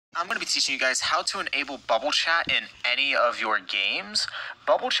I'm going to be teaching you guys how to enable bubble chat in any of your games.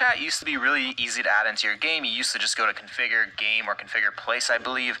 Bubble chat used to be really easy to add into your game. You used to just go to configure game or configure place, I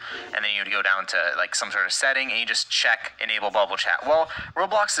believe, and then you would go down to like some sort of setting and you just check enable bubble chat. Well,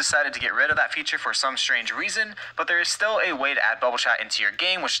 Roblox decided to get rid of that feature for some strange reason, but there is still a way to add bubble chat into your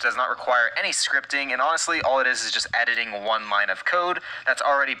game, which does not require any scripting, and honestly, all it is just editing one line of code that's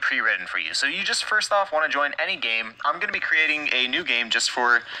already pre-written for you. So you just first off want to join any game. I'm going to be creating a new game just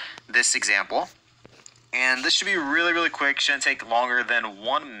for this example, and this should be really quick. Shouldn't take longer than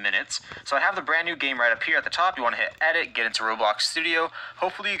 1 minute. So I have the brand new game right up here at the top. You want to hit edit, get into Roblox Studio.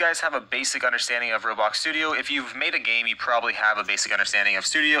 Hopefully you guys have a basic understanding of Roblox Studio. If you've made a game, you probably have a basic understanding of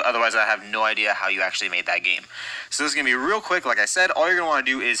Studio. Otherwise, I have no idea how you actually made that game. So this is gonna be real quick. Like I said, all you're gonna want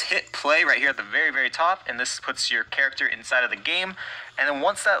to do is hit play right here at the very top, and this puts your character inside of the game. And then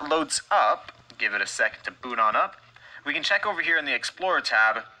once that loads up, give it a second to boot on up. We can check over here in the Explorer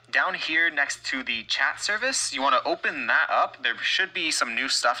tab. Down here next to the chat service, you want to open that up. There should be some new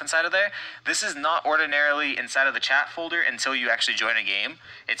stuff inside of there. This is not ordinarily inside of the chat folder until you actually join a game.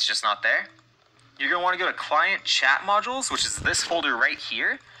 It's just not there. You're going to want to go to client chat modules, which is this folder right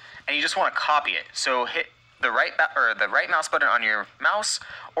here, and you just want to copy it. So hit the right mouse button on your mouse,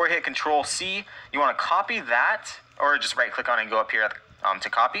 or hit Control C. You want to copy that, or just right click on it and go up here to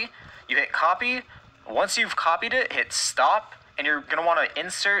copy. You hit copy. Once you've copied it, hit stop. And you're going to want to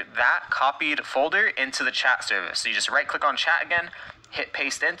insert that copied folder into the chat service. So you just right click on chat again, hit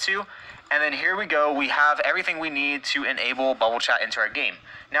paste into, and then here we go. We have everything we need to enable bubble chat into our game.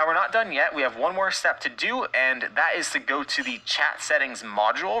 Now we're not done yet. We have one more step to do, and that is to go to the chat settings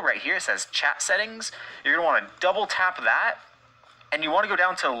module right here. It says chat settings. You're going to want to double tap that, and you want to go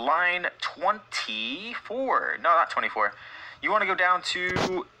down to line 24. No, not 24. You want to go down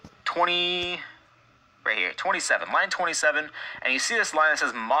to 20... right here, 27, line 27, and you see this line that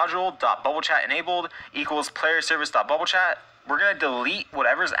says module.bubblechat enabled equals player service.bubblechat. We're going to delete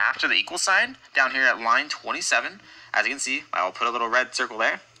whatever's after the equal sign down here at line 27. As you can see, I'll put a little red circle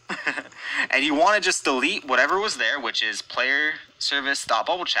there. And you want to just delete whatever was there, which is player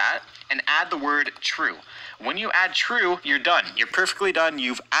service.bubblechat, and add the word true. When you add true, you're done. You're perfectly done.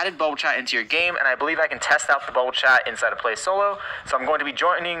 You've added bubble chat into your game, and I believe I can test out the bubble chat inside of Play Solo. So I'm going to be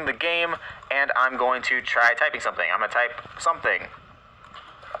joining the game, and I'm going to try typing something. I'm going to type something.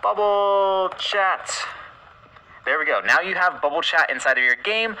 Bubble chat. There we go. Now you have bubble chat inside of your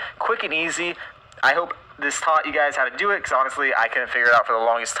game. Quick and easy. I hope this taught you guys how to do it, because honestly, I couldn't figure it out for the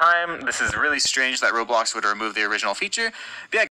longest time. This is really strange that Roblox would remove the original feature. But yeah,